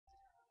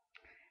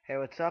Hey,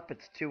 what's up?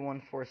 It's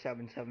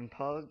 21477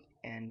 Pug,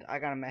 and I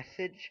got a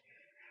message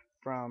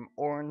from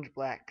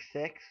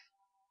orangeblack6.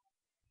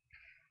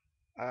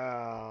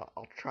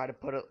 I'll try to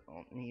put it.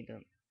 Need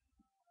to.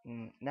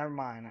 Never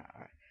mind.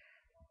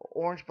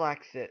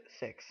 Orangeblack6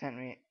 sent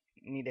me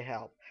needed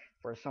help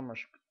for a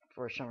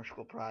summer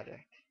school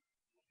project.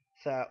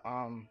 So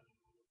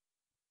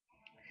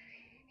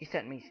he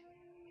sent me,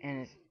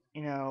 and it's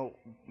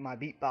my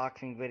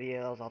beatboxing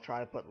videos. I'll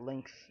try to put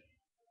links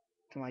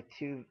to my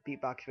two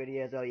beatbox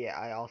videos. Oh yeah,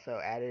 I also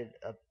added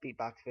a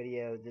beatbox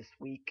video this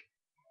week.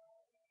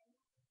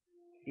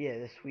 Yeah,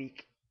 this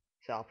week.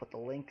 So I'll put the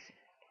links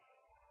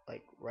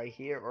like right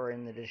here or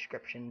in the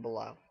description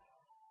below.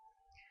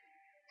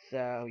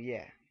 So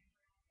yeah,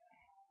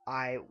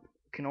 I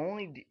can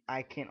only do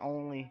I couldn't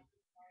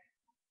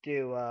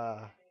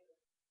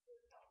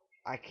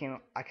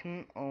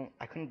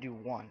do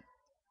one,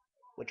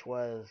 which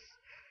was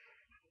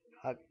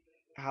uh,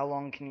 how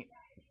long can you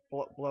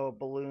blow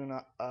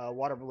a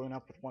water balloon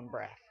up with one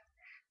breath.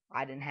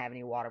 I didn't have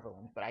any water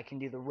balloons, but I can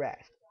do the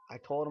rest. I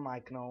told him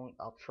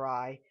I'll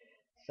try.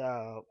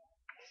 So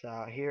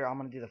here I'm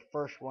gonna do the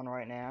first one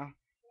right now.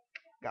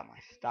 Got my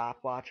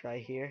stopwatch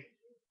right here,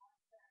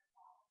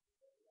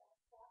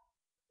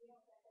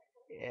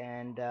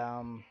 and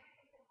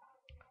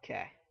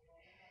okay.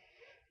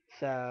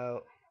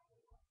 So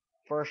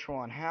first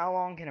one, how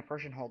long can a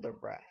person hold their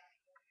breath?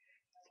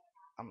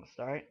 I'm gonna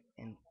start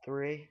in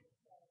three,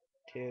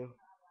 two,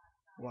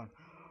 one.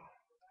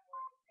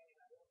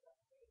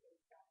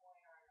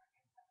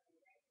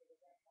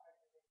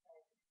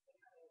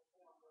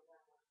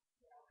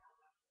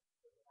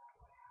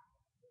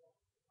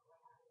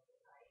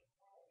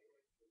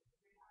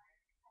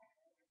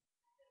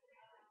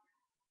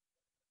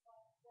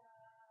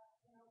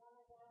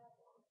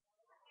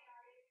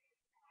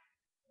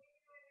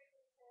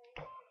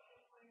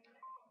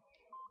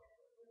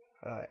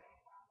 Alright.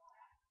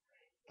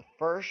 The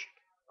first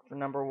for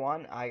number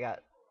one, I got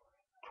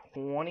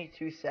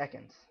 22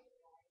 seconds.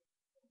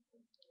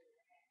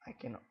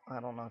 I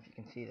don't know if you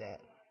can see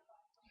that.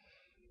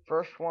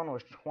 First one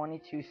was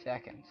 22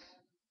 seconds.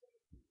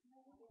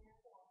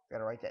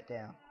 Gotta write that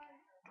down.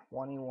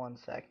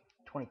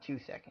 22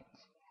 seconds.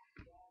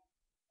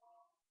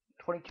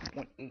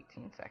 22.18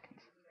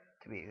 seconds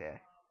to be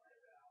exact.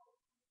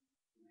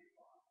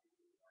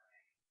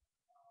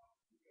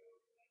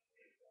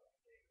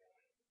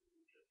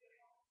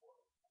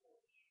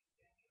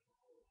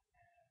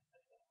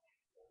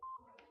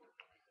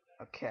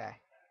 Okay.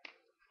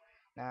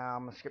 Now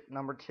I'm gonna skip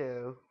number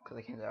two because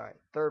I can't. Alright,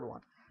 third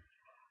one.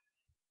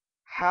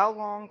 How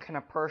long can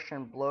a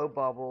person blow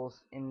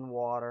bubbles in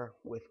water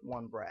with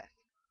one breath?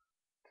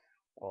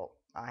 Well,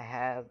 I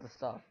have the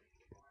stuff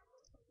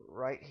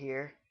right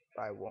here,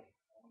 but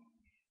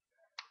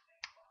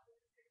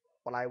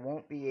I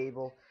won't be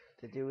able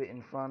to do it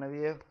in front of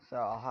you, so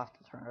I'll have to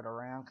turn it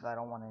around because I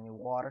don't want any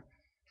water.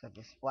 So it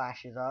just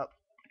splashes up.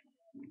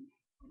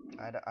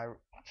 I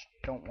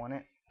don't want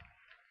it.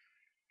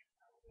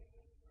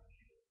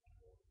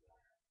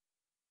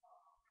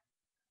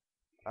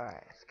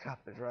 Alright, this cup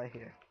is right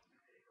here.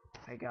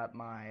 I got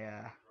my,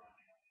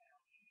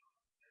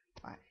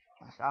 my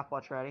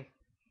stopwatch ready.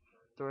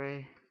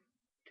 Three,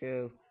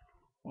 two,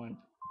 one.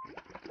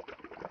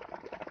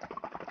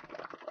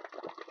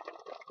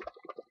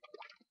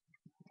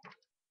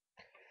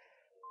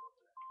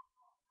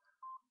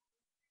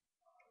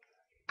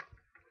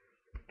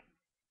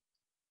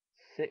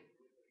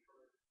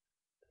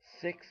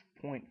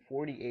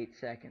 6.48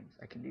 seconds.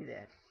 I can do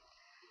that.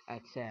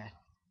 That's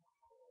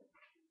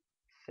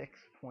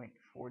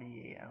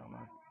 6.48. I don't know.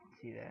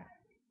 See that?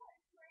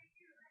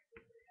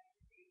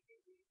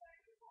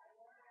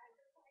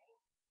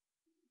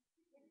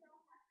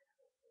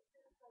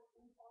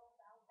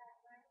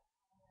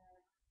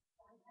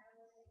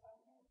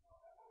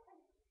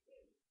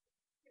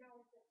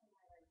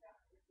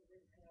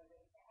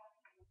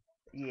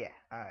 Yeah.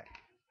 All right.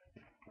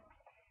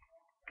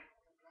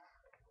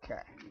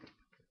 Okay.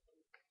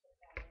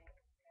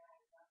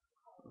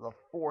 The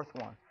fourth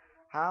one.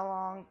 How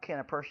long can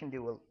a person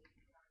do a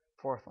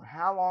fourth one?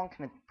 How long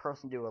can a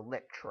person do a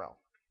lip trill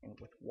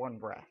with one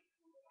breath?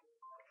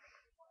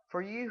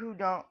 For you who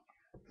don't,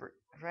 for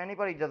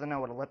anybody who doesn't know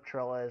what a lip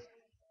trill is,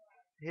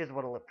 here's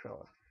what a lip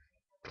trill is.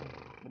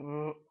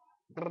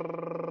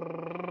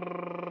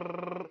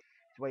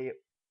 It's where you,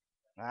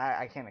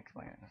 I can't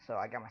explain it. So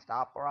I got my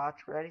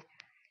stopwatch ready.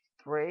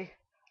 Three,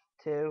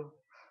 two,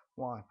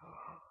 one.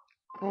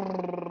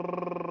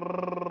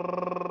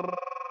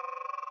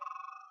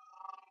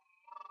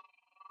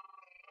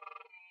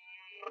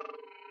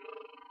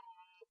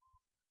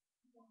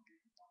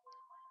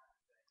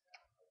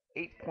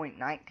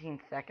 8.19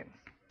 seconds.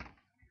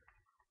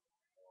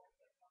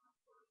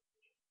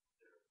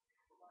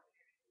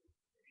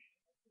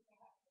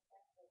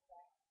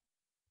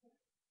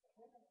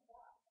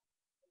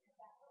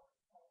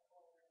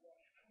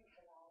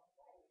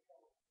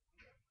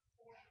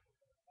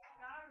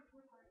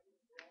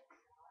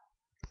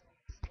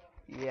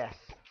 Yes.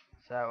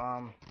 So,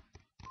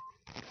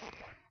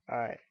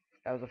 alright.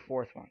 That was the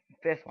fourth one.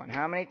 Fifth one.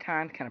 How many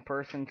times can a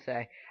person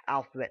say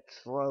alphabet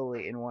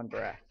slowly in one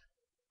breath?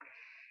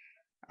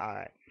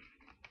 Alright.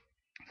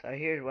 So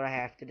here's what I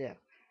have to do.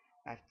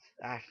 I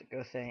have to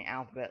go saying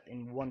alphabet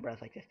in one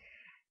breath like this.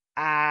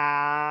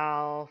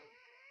 Alphabet.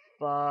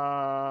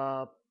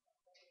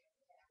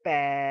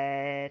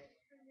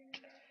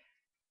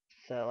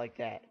 So like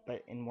that,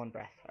 but in one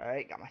breath.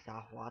 Alright, got my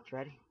stopwatch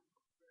ready.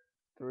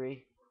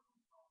 3,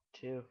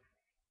 2,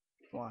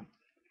 1.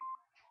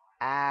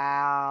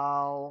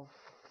 Alphabet.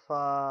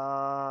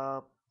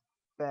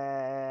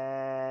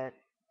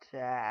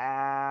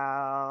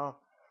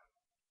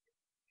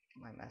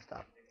 I messed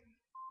up.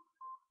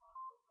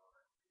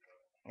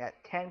 I got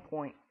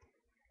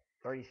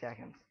 10.30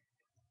 seconds.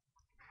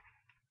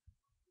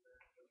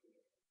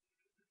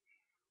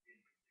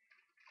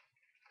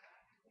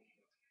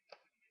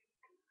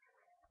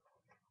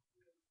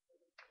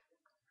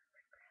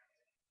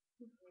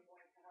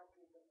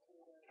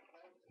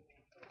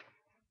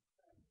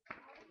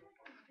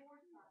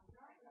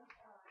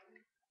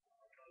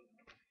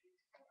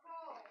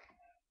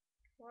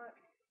 What?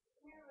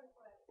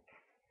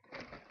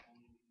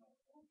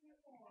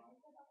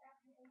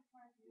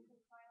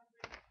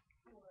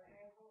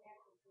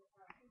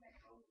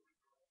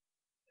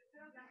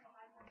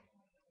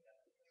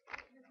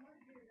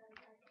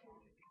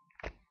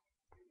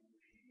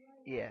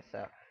 Yeah,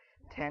 so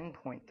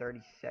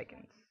 10.30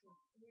 seconds.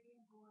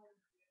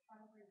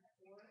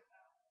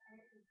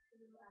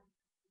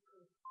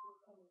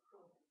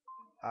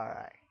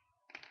 Alright.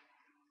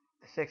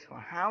 The sixth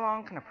one. How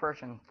long can a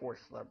person force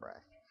their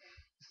breath?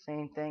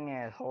 Same thing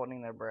as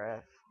holding their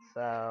breath.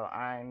 So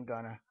I'm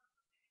gonna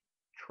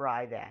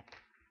try that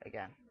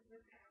again.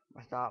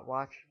 My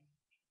stopwatch.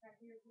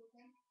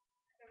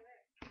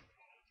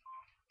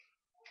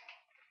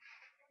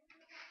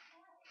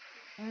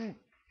 Mm,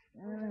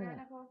 mm,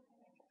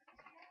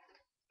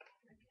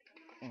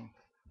 mm.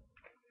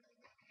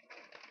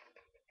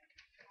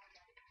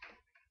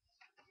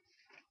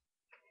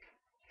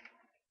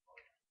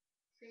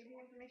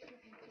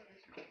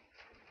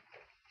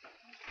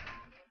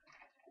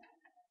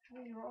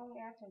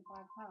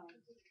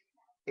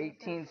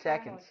 18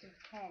 seconds.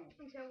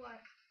 Until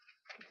what?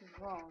 Which is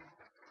wrong.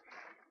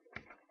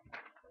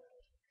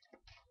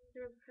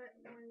 Do a put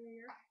one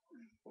year.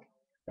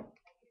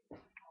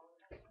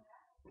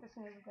 This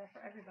one is there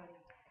for everybody.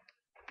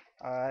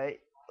 Alright.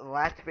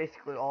 That's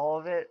basically all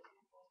of it.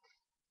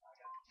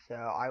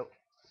 So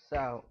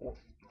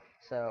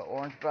so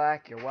Orange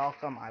Black, you're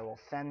welcome. I will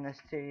send this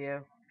to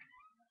you.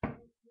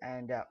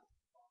 And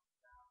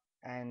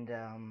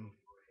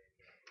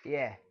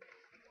yeah.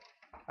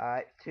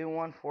 Alright,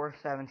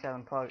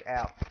 21477 plug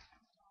out.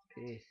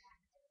 Peace.